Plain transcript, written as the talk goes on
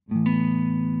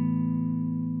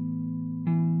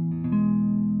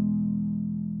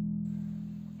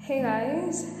Hey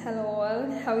guys, hello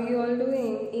all. How are you all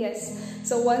doing? Yes.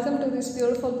 So welcome to this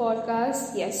beautiful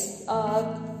podcast. Yes.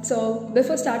 So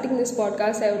before starting this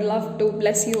podcast, I would love to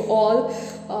bless you all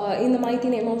in the mighty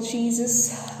name of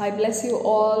Jesus. I bless you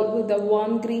all with the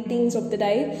warm greetings of the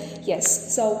day.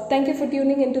 Yes. So thank you for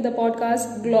tuning into the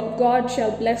podcast. God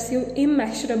shall bless you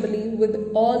immeasurably with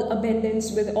all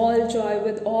abundance, with all joy,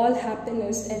 with all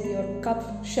happiness, and your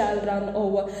cup shall run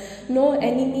over. No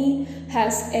enemy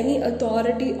has any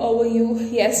authority over you.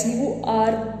 Yes, you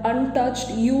are untouched.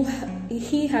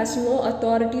 He has no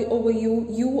authority over you.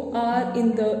 You are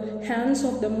in the hands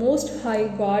of the Most High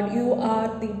God. You are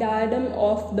the diadem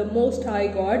of the Most High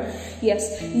God.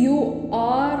 Yes, you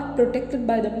are protected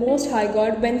by the Most High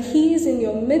God. When He is in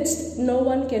your midst, no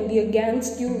one can be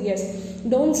against you. Yes,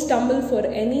 don't stumble for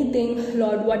anything.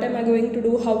 Lord, what am I going to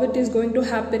do? How it is going to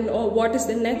happen? Or what is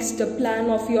the next plan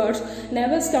of yours?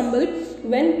 Never stumble.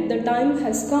 When the time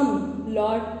has come,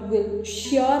 Lord will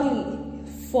surely,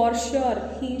 for sure,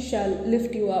 He shall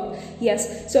lift you up.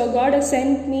 Yes, so God has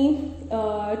sent me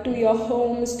to your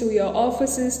homes, to your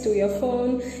offices, to your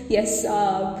phone. Yes,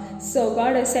 so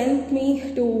God has sent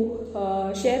me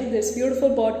to share this beautiful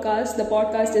podcast. The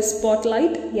podcast is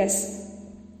Spotlight. Yes.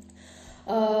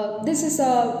 This is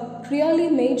a really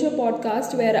major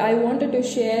podcast where I wanted to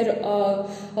share,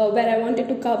 where I wanted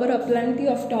to cover a plenty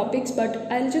of topics, but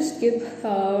I'll just give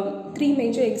three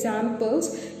major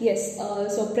examples. Yes,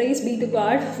 so praise be to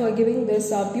God for giving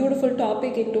this beautiful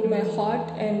topic into my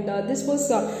heart, and this was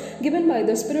given by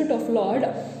the Spirit of Lord.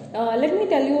 Let me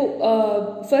tell you,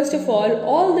 first of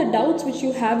all the doubts which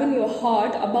you have in your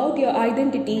heart about your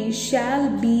identity shall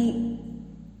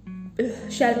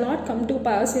not come to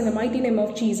pass in the mighty name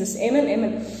of Jesus. Amen,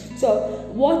 amen. So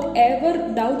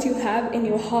whatever doubts you have in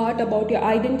your heart about your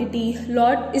identity,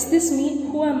 Lord, is this me?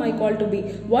 Who am I called to be?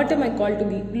 What am I called to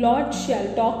be? Lord shall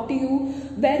talk to you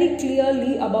very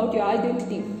clearly about your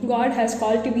identity. God has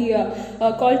called to be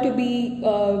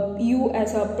you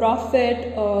as a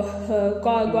prophet.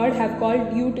 God have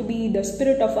called you to be the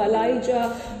spirit of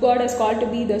Elijah. God has called to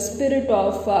be the spirit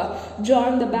of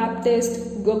John the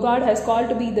Baptist. God has called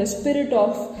to be the spirit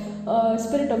of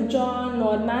John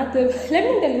or Matthew. Let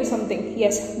me tell you something.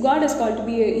 Yes, God has called to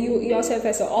be you yourself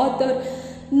as an author.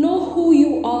 Know who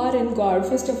you are in God.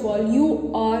 First of all,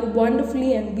 you are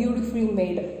wonderfully and beautifully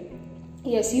made.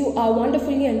 Yes, you are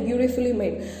wonderfully and beautifully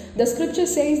made. The scripture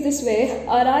says this way: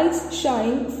 arise,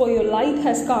 shine, for your light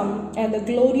has come, and the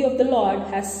glory of the Lord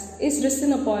is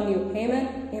risen upon you. Amen.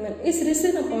 Amen. Is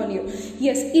risen upon you.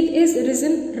 Yes, it is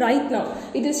risen right now.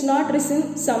 It is not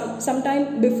risen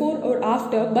sometime before or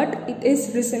after, but it is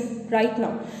risen right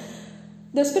now.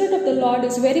 The Spirit of the Lord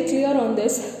is very clear on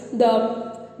this.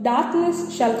 The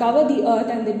darkness shall cover the earth,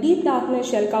 and the deep darkness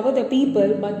shall cover the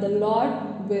people, but the Lord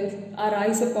will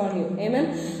arise upon you.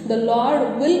 Amen. The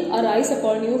Lord will arise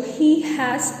upon you. He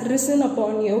has risen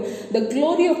upon you. The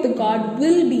glory of the God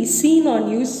will be seen on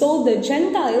you. So the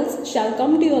Gentiles shall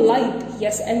come to your light.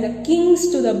 Yes. And the kings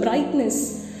to the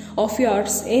brightness of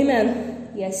yours. Amen.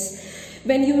 Yes.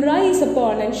 When you rise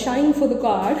upon and shine for the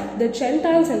God, the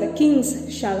Gentiles and the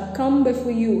kings shall come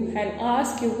before you and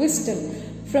ask you wisdom.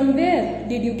 From where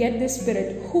did you get this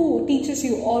spirit? Who teaches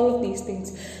you all of these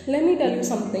things? Let me tell you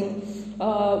something.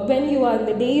 When you are in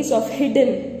the days of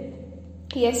hidden,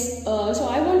 yes, so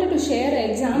I wanted to share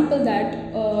an example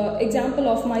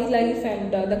of my life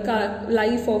and the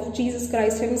life of Jesus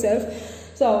Christ Himself.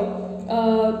 So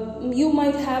you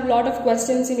might have a lot of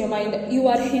questions in your mind. You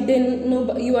are hidden,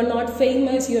 no, you are not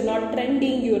famous, you are not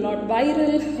trending, you are not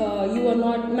viral, you are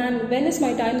not, man, when is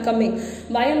my time coming?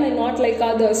 Why am I not like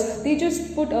others? They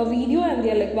just put a video and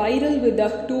they are like viral with the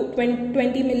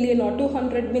 20 million or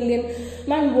 200 million.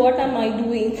 Man, what am I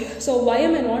doing? So why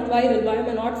am I not viral? Why am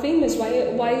I not famous?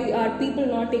 Why are people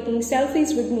not taking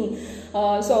selfies with me?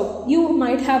 So you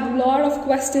might have a lot of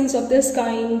questions of this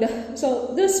kind.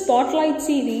 So this Spotlight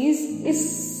series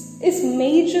is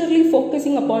majorly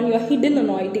focusing upon your hidden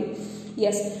anointing.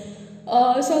 Yes.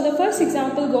 So the first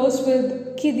example goes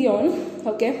with Gideon.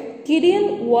 Okay,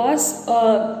 Gideon was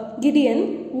a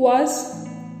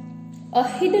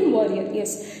hidden warrior.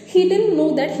 Yes, he didn't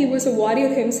know that he was a warrior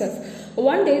himself.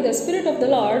 One day the Spirit of the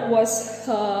Lord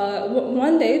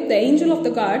the angel of the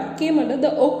God came under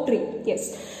the oak tree.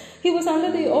 Yes, he was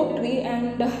under the oak tree,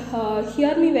 and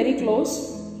hear me very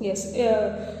close. Yes, he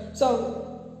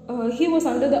was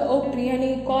under the oak tree, and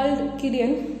he called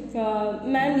Gideon,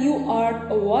 man, you are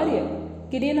a warrior.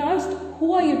 Gideon asked,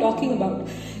 who are you talking about?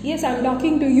 Yes, I'm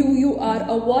talking to you. You are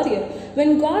a warrior.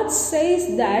 When God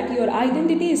says that your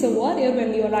identity is a warrior,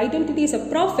 when your identity is a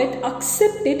prophet,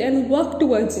 accept it and work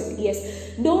towards it. Yes,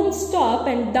 don't stop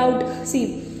and doubt.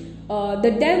 See,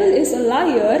 the devil is a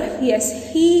liar.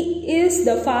 Yes, he is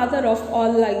the father of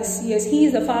all lies. Yes, he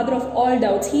is the father of all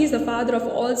doubts. He is the father of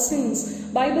all sins.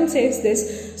 Bible says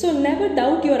this. So never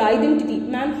doubt your identity.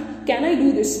 Ma'am, can I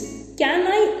do this? Can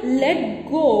I let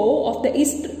go of the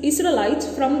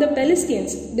Israelites from the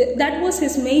Palestinians? That was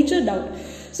his major doubt.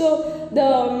 So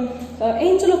the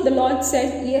angel of the Lord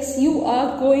said, yes, you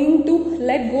are going to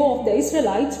let go of the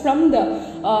Israelites from the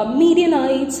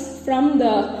Midianites, from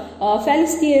the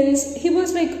Philistines. He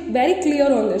was like very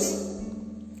clear on this.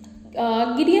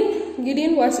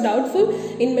 Gideon was doubtful.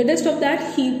 In midst of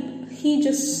that, he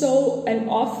just sowed an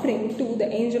offering to the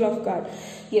angel of God.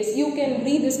 Yes, you can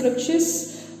read the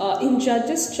scriptures in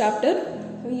Judges chapter.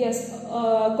 Yes,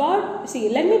 God, see,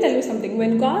 let me tell you something.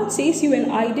 When God says you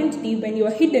an identity, when you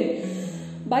are hidden,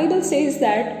 Bible says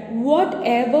that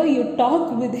whatever you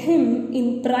talk with him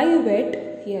in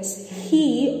private, yes,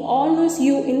 he honors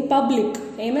you in public.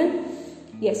 Amen.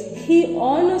 Yes, he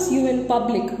honors you in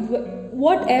public.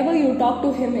 Whatever you talk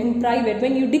to him in private,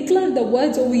 when you declare the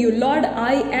words over you, Lord,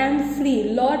 I am free.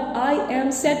 Lord, I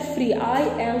am set free. I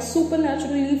am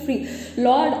supernaturally free.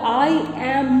 Lord, I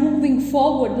am moving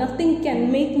forward. Nothing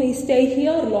can make me stay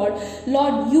here, Lord.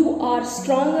 Lord, you are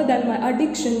stronger than my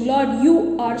addiction. Lord,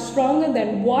 you are stronger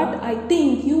than what I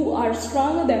think. You are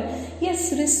stronger than...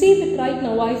 Yes, receive it right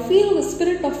now. I feel the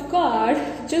Spirit of God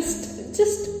just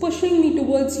pushing me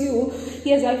towards you.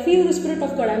 Yes, I feel the Spirit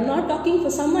of God. I'm not talking for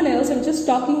someone else. I'm just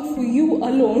talking for you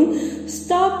alone.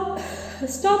 Stop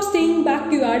staying back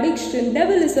to your addiction.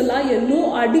 Devil is a liar.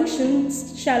 No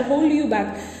addictions shall hold you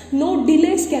back. No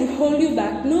delays can hold you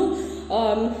back. No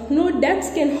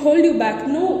debts can hold you back.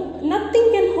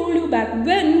 Nothing can hold you back.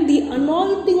 When the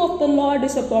anointing of the Lord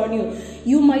is upon you,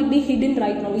 you might be hidden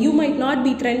right now. You might not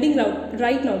be trending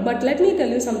right now. But let me tell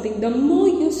you something. The more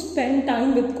you spend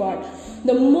time with God,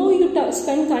 the more you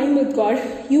spend time with God,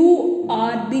 you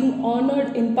are being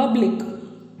honored in public.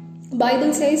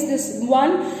 Bible says this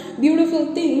one beautiful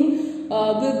thing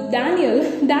with Daniel.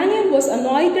 Daniel was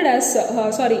anointed as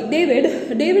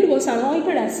David was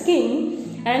anointed as king.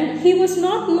 And he was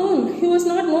not known. He was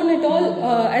not known at all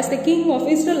as the king of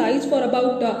Israelites for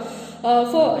about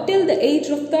till the age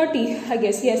of 30, I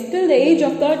guess. Yes, till the age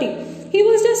of 30. He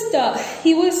was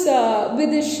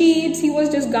with his sheep. He was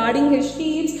just guarding his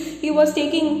sheep. He was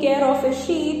taking care of his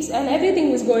sheep, and everything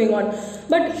was going on.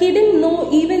 But he didn't know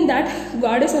even that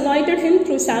God has anointed him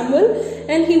through Samuel,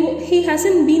 and he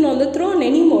hasn't been on the throne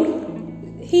anymore.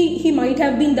 He might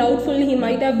have been doubtful. He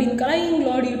might have been crying,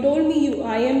 Lord, you told me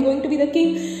I am going to be the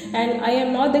king, and I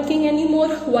am not the king anymore.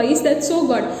 Why is that so,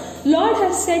 God? Lord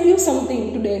has said you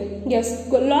something today. Yes,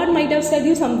 Lord might have said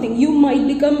you something. You might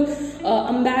become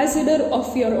ambassador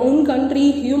of your own country.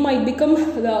 You might become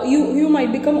you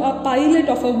might become a pilot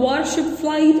of a warship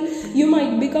flight. You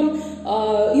might become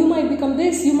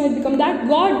this. You might become that.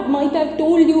 God might have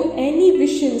told you any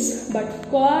visions, but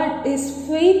God is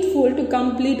faithful to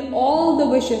complete all the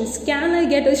visions. Can I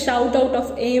get a shout out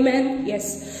of amen?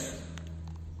 Yes.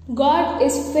 God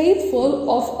is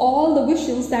faithful of all the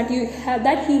visions that you have,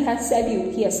 that He has said you.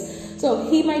 Yes. So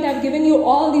He might have given you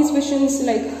all these visions,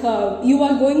 like you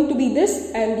are going to be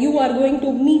this, and you are going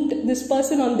to meet this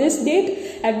person on this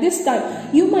date at this time.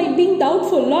 You might be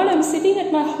doubtful. Lord, I'm sitting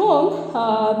at my home,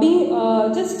 being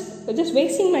just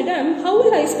wasting my time. How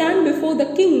will I stand before the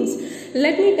kings?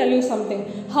 Let me tell you something.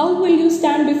 How will you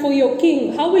stand before your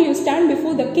king? How will you stand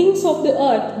before the kings of the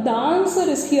earth? The answer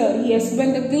is here. Yes,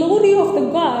 when the glory of the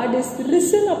God is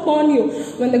risen upon you,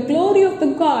 when the glory of the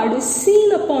God is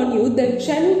seen upon you, the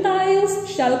Gentiles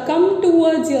shall come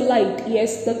towards your light.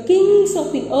 Yes, the kings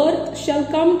of the earth shall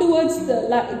come towards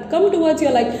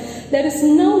your light. There is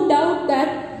no doubt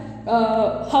that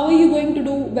how are you going to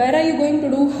do, where are you going to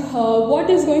do, what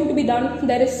is going to be done.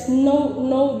 There is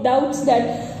no doubts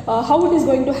that how it is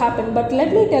going to happen. But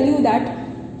let me tell you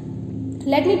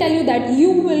that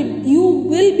you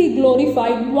will be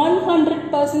glorified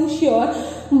 100% sure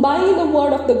by the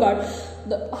word of the God.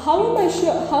 How am I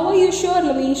sure? How are you sure,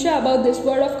 Lamisha, about this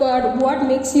word of God? What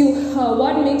makes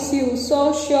you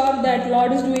so sure that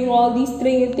Lord is doing all these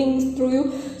three things through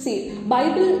you? See,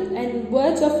 Bible and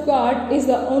words of God is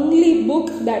the only book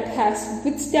that has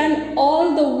withstand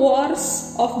all the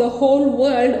wars of the whole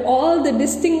world, all the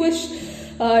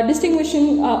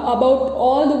distinguishing about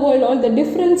all the world, all the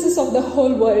differences of the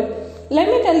whole world. Let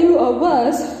me tell you a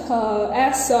verse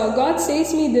as God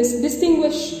says me this,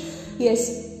 distinguish.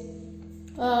 Yes.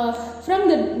 From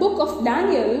the book of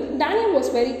Daniel, Daniel was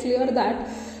very clear that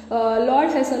Lord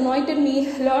has anointed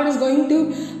me. Lord is going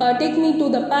to take me to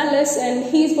the palace, and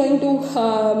He is going to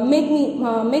make me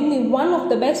one of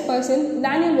the best person.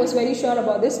 Daniel was very sure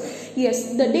about this.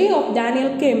 Yes, the day of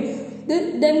Daniel came.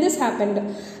 Then this happened.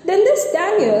 Then this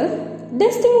Daniel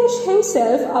distinguished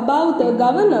himself above the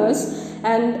governors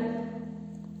and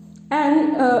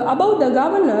about the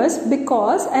governors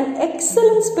because an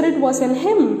excellent spirit was in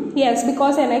him. Yes,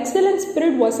 because an excellent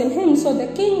spirit was in him. So the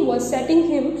king was setting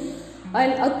him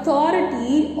an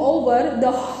authority over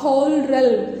the whole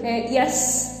realm.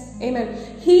 Yes, amen.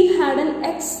 He had an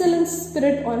excellent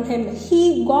spirit on him.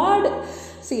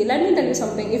 See, let me tell you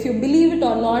something. If you believe it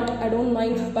or not, I don't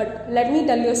mind, but let me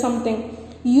tell you something.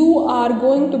 You are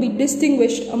going to be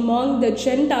distinguished among the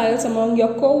Gentiles, among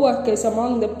your co-workers,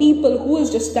 among the people who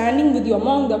is just standing with you,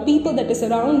 among the people that is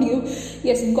around you.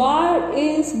 Yes, God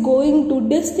is going to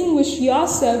distinguish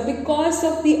yourself because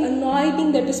of the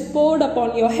anointing that is poured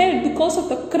upon your head, because of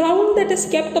the crown that is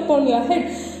kept upon your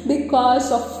head,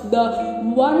 because of the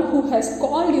one who has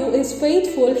called you is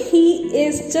faithful. He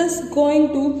is just going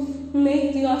to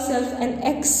make yourself an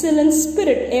excellent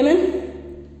spirit.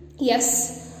 Amen.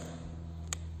 Yes.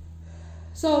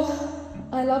 So,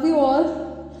 I love you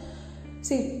all.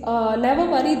 See, never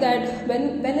worry that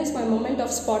when is my moment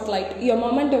of spotlight. Your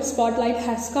moment of spotlight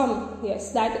has come.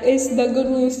 Yes, that is the good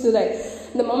news today.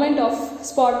 The moment of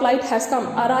spotlight has come.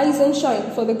 Arise and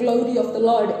shine, for the glory of the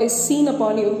Lord is seen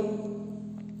upon you.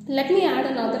 Let me add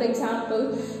another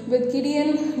example with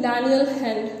Gideon, Daniel,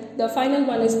 and the final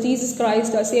one is Jesus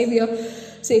Christ, our Savior.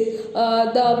 See,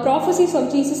 the prophecies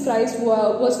of Jesus Christ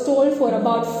was told for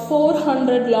about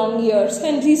 400 long years,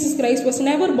 and Jesus Christ was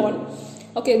never born.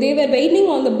 Okay, they were waiting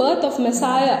on the birth of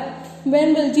Messiah.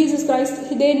 When will Jesus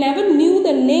Christ? They never knew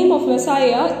the name of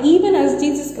Messiah, even as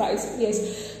Jesus Christ.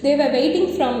 Yes, they were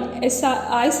waiting from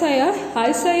Isaiah.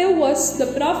 Isaiah was the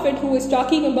prophet who is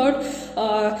talking about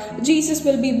Jesus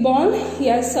will be born.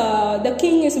 Yes, the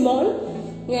King is born.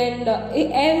 And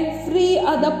every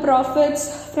other prophets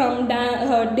from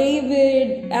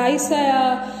David,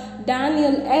 Isaiah,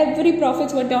 Daniel, every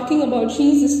prophets were talking about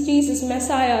Jesus,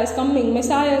 Messiah is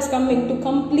coming to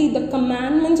complete the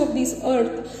commandments of this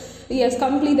earth. Yes,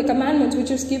 complete the commandments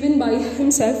which is given by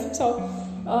himself.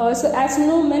 So as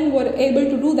no men were able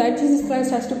to do that, Jesus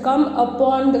Christ has to come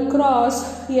upon the cross.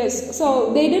 Yes,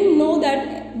 so they didn't know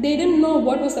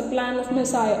what was the plan of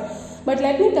Messiah. But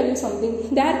let me tell you something.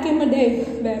 There came a day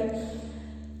where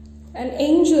an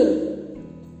angel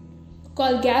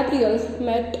called Gabriel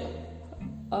met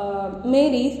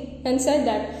Mary and said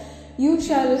that you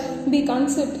shall be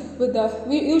conceived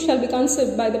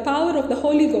by the power of the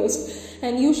Holy Ghost,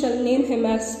 and you shall name him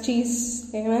as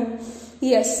Jesus. Amen.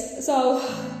 Yes. So,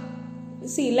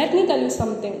 see, let me tell you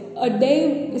something. A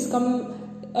day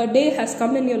has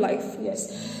come in your life.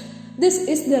 Yes. This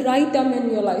is the right time in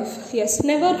your life. Yes,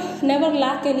 never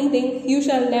lack anything. You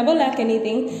shall never lack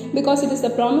anything, because it is the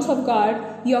promise of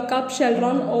God. Your cup shall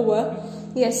run over.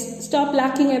 Yes, stop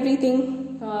lacking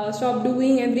everything. Stop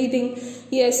doing everything.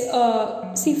 Yes,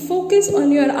 see, focus on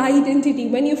your identity.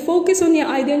 When you focus on your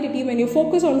identity, when you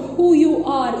focus on who you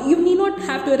are, you need not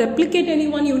have to replicate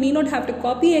anyone. You need not have to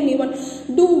copy anyone.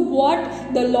 Do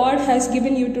what the Lord has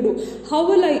given you to do. How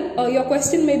will I? Your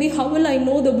question may be, how will I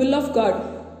know the will of God?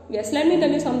 Yes, let me tell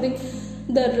you something.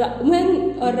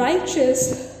 When a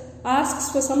righteous asks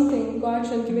for something, God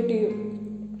shall give it to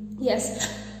you.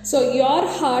 Yes. So your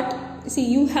heart, see,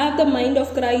 you have the mind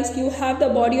of Christ, you have the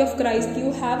body of Christ,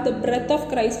 you have the breath of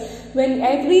Christ. When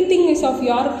everything is of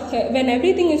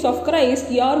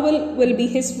Christ, your will be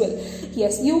His will.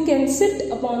 Yes, you can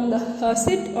sit on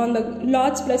the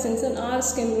Lord's presence and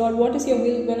ask Him, Lord, what is your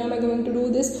will? When am I going to do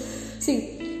this?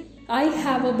 See, I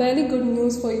have a very good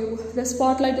news for you. The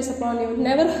spotlight is upon you.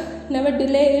 Never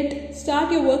delay it.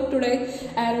 Start your work today,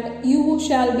 and you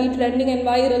shall be trending and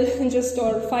viral in just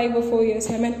 5 or 4 years.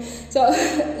 Amen. So,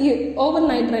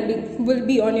 overnight trending will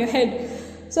be on your head.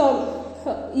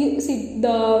 So, you see,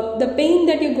 the pain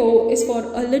that you go is for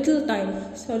a little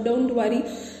time. So don't worry.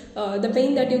 The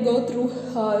pain that you go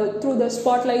through the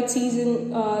spotlight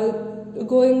season,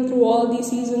 going through all these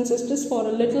seasons is just for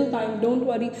a little time. Don't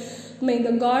worry. May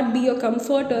the God be your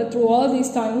comforter through all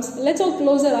these times. Let's all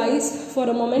close our eyes for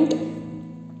a moment.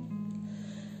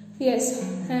 Yes,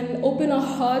 and open our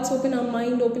hearts, open our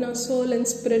mind, open our soul and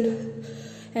spirit,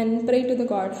 and pray to the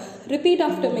God. Repeat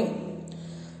after me.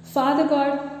 Father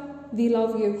God, we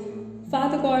love you.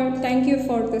 Father God, thank you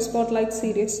for the Spotlight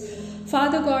series.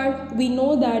 Father God, we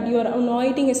know that your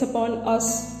anointing is upon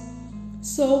us.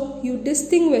 So you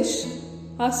distinguish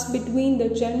us between the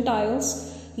Gentiles.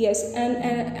 Yes, and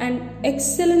an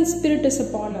excellent spirit is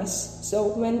upon us.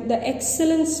 So when the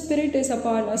excellent spirit is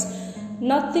upon us,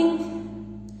 nothing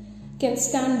can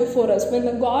stand before us. When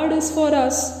the God is for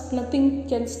us, nothing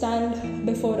can stand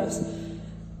before us.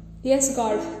 Yes,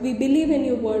 God, we believe in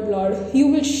your word, Lord.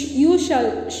 You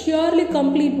shall surely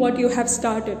complete what you have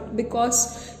started,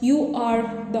 because you are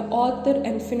the author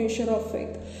and finisher of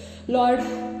faith. Lord,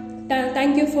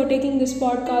 thank you for taking this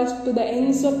podcast to the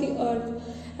ends of the earth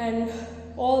and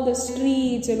all the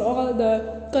streets and all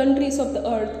the countries of the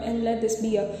earth, and let this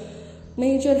be a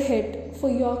major hit for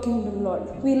your kingdom,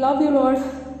 Lord. We love you, Lord.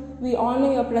 We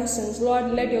honor your presence,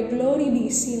 Lord. Let your glory be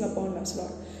seen upon us,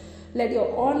 Lord. Let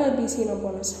your honor be seen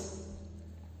upon us.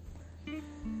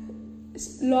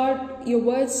 Lord, your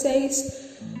word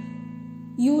says,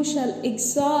 you shall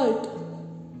exalt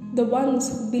the ones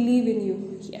who believe in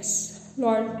you. Yes,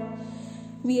 Lord,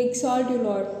 we exalt you,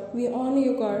 Lord. We honor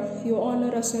you, God. You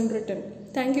honor us in return.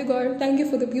 Thank you, God. Thank you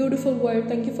for the beautiful word.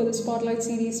 Thank you for the Spotlight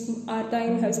series. Our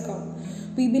time has come.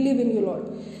 We believe in you, Lord.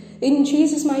 In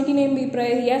Jesus' mighty name we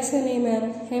pray. Yes and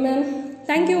amen. Amen.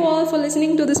 Thank you all for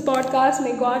listening to this podcast.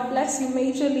 May God bless you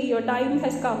majorly. Your time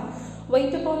has come.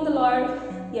 Wait upon the Lord.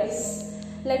 Yes.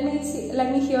 Let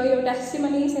me hear your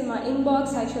testimonies in my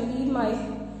inbox. I shall leave my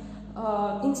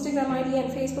Instagram ID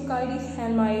and Facebook ID,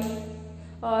 and my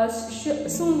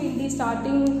soon we'll be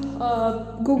starting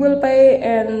Google Pay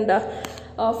and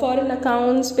foreign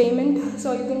accounts payment.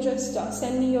 So you can just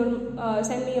send me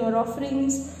your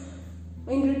offerings.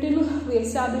 In return, we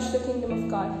establish the kingdom of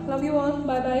God. Love you all.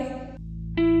 Bye bye.